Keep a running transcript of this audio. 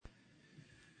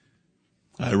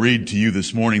I read to you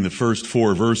this morning the first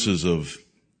 4 verses of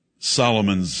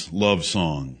Solomon's love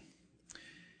song.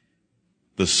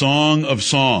 The Song of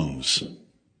Songs,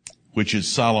 which is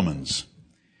Solomon's.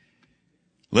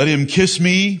 Let him kiss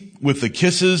me with the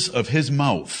kisses of his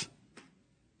mouth,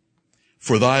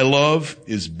 for thy love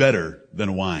is better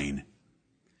than wine.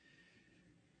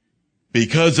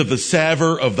 Because of the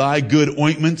savour of thy good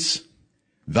ointments,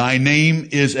 thy name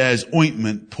is as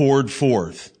ointment poured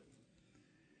forth.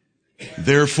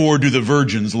 Therefore do the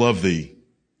virgins love thee.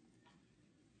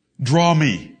 Draw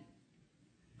me.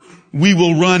 We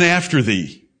will run after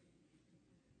thee.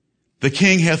 The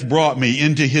king hath brought me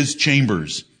into his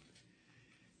chambers.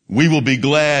 We will be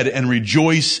glad and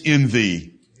rejoice in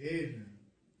thee. Amen.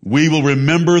 We will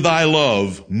remember thy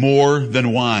love more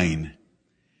than wine.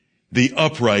 The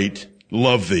upright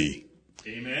love thee.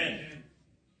 Amen.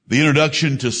 The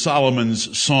introduction to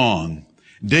Solomon's song.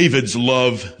 David's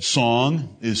love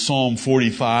song is Psalm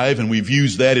 45, and we've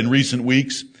used that in recent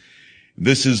weeks.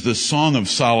 This is the Song of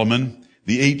Solomon,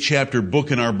 the 8-chapter book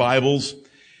in our Bibles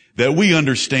that we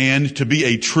understand to be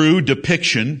a true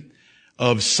depiction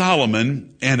of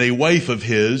Solomon and a wife of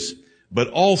his, but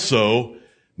also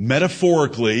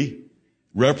metaphorically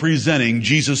representing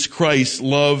Jesus Christ's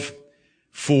love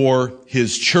for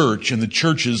his church and the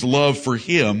church's love for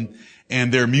him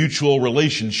and their mutual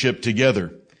relationship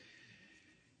together.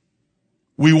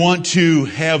 We want to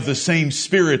have the same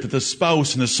spirit that the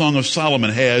spouse in the Song of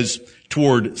Solomon has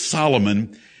toward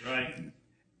Solomon, right,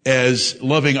 as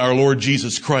loving our Lord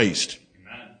Jesus Christ.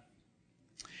 Amen.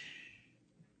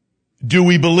 Do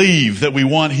we believe that we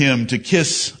want him to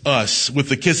kiss us with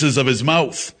the kisses of his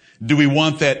mouth? Do we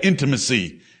want that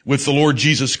intimacy with the Lord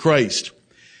Jesus Christ?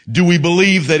 Do we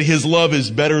believe that his love is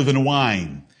better than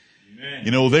wine? Amen. You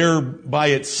know, there by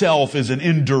itself is an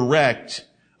indirect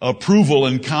approval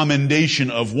and commendation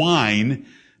of wine,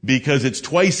 because it's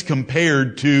twice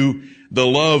compared to the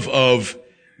love of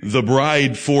the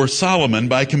bride for Solomon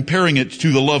by comparing it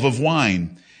to the love of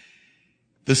wine.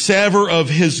 The savour of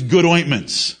his good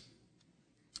ointments.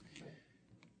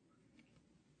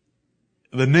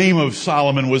 The name of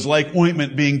Solomon was like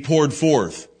ointment being poured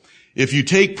forth. If you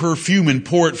take perfume and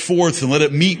pour it forth and let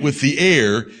it meet with the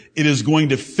air, it is going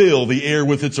to fill the air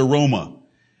with its aroma.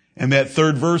 And that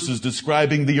 3rd verse is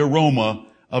describing the aroma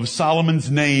of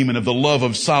Solomon's name and of the love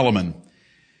of Solomon.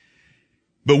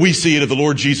 But we see it of the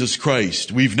Lord Jesus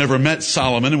Christ. We've never met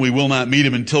Solomon, and we will not meet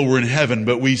him until we're in heaven,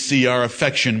 but we see our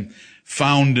affection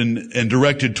found and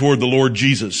directed toward the Lord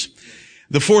Jesus.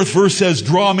 The 4th verse says,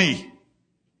 draw me,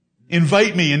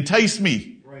 invite me, entice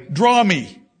me, draw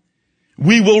me.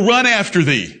 We will run after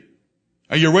thee.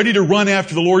 Are you ready to run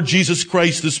after the Lord Jesus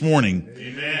Christ this morning?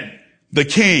 Amen. The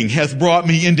king hath brought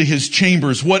me into his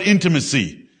chambers. What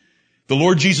intimacy? The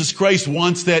Lord Jesus Christ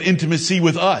wants that intimacy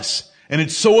with us. And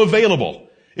it's so available.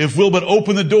 If we'll but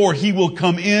open the door, he will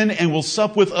come in and will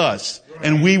sup with us,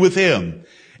 and we with him.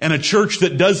 And a church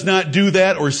that does not do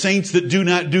that, or saints that do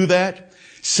not do that,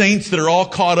 saints that are all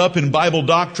caught up in Bible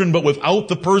doctrine, but without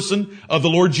the person of the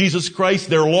Lord Jesus Christ,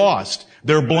 they're lost.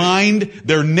 They're blind.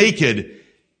 They're naked.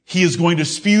 He is going to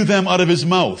spew them out of his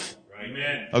mouth.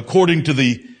 Amen. According to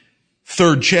the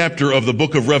 3rd chapter of the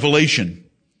book of Revelation.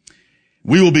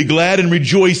 We will be glad and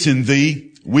rejoice in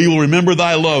thee. We will remember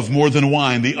thy love more than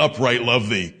wine. The upright love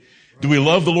thee. Do we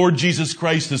love the Lord Jesus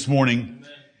Christ this morning? Amen.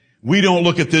 We don't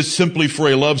look at this simply for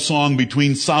a love song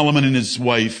between Solomon and his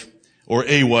wife, or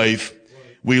a wife.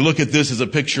 We look at this as a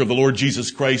picture of the Lord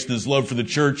Jesus Christ and his love for the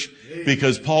church,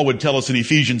 because Paul would tell us in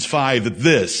Ephesians 5 that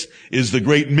this is the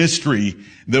great mystery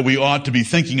that we ought to be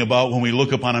thinking about when we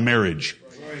look upon a marriage.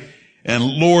 And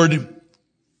Lord,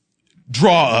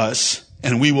 draw us,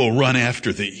 and we will run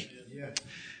after thee.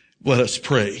 Let us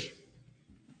pray.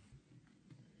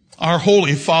 Our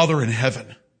Holy Father in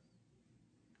heaven,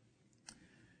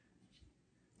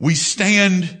 we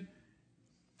stand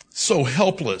so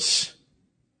helpless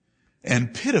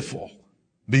and pitiful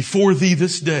before thee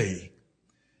this day.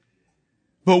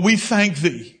 But we thank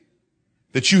thee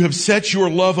that you have set your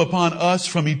love upon us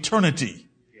from eternity.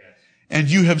 And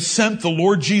you have sent the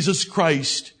Lord Jesus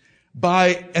Christ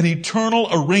by an eternal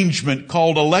arrangement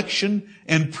called election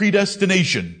and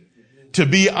predestination to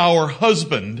be our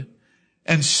husband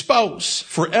and spouse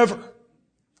forever.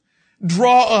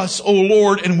 Draw us, O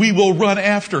Lord, and we will run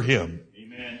after him.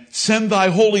 Amen. Send thy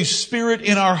Holy Spirit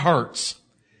in our hearts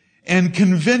and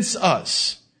convince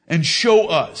us and show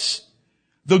us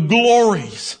the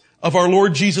glories of our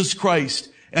Lord Jesus Christ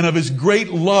and of his great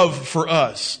love for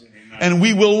us. Amen. And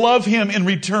we will love him in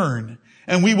return,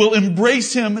 and we will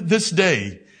embrace him this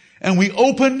day. And we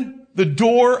open the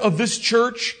door of this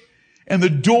church and the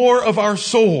door of our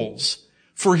souls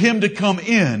for him to come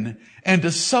in and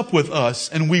to sup with us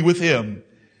and we with him.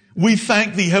 We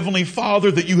thank thee, Heavenly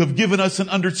Father, that you have given us an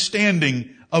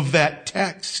understanding of that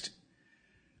text.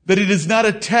 That it is not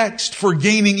a text for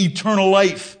gaining eternal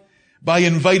life by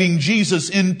inviting Jesus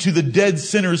into the dead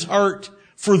sinner's heart,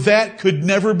 for that could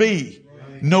never be.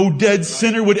 No dead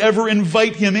sinner would ever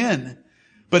invite him in.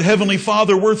 But Heavenly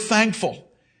Father, we're thankful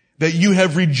that you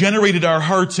have regenerated our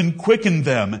hearts and quickened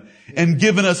them and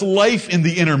given us life in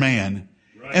the inner man.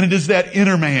 And it is that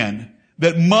inner man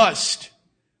that must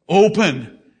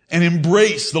open and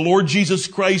embrace the Lord Jesus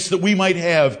Christ that we might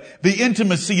have the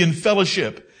intimacy and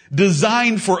fellowship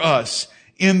designed for us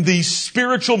in the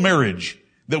spiritual marriage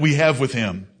that we have with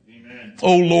him. Amen.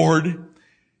 Oh Lord,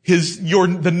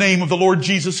 the name of the Lord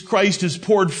Jesus Christ is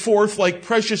poured forth like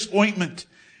precious ointment,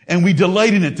 and we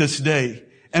delight in it this day,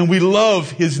 and we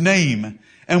love his name,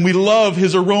 and we love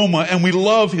his aroma, and we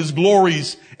love his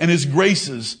glories and his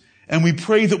graces, and we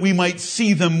pray that we might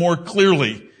see them more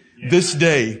clearly this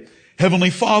day. Heavenly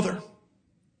Father,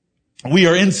 we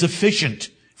are insufficient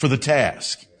for the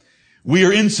task. We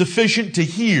are insufficient to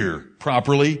hear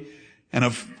properly,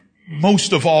 and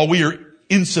most of all, we are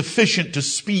insufficient to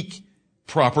speak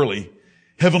properly.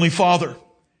 Heavenly Father,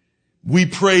 we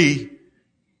pray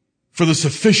for the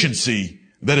sufficiency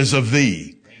that is of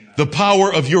thee, the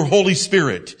power of your Holy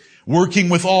Spirit working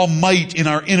with all might in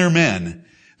our inner men,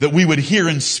 that we would hear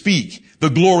and speak the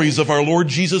glories of our Lord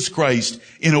Jesus Christ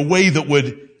in a way that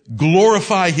would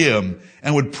glorify him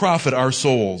and would profit our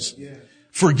souls. Yes.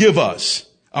 Forgive us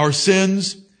our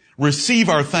sins. Receive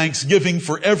our thanksgiving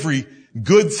for every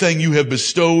good thing you have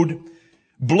bestowed.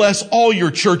 Bless all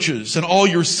your churches and all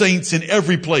your saints in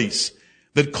every place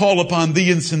that call upon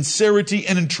thee in sincerity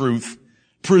and in truth.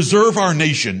 Preserve our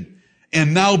nation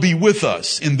and now be with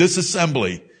us in this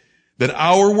assembly, that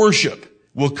our worship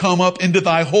will come up into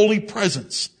thy holy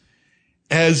presence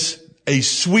as a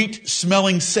sweet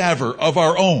smelling savor of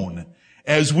our own,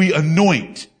 as we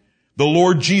anoint the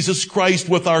Lord Jesus Christ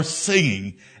with our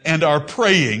singing and our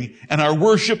praying and our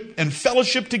worship and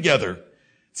fellowship together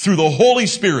through the Holy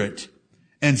Spirit,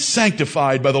 and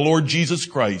sanctified by the Lord Jesus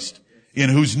Christ, in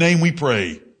whose name we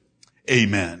pray.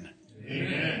 Amen.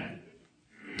 Amen.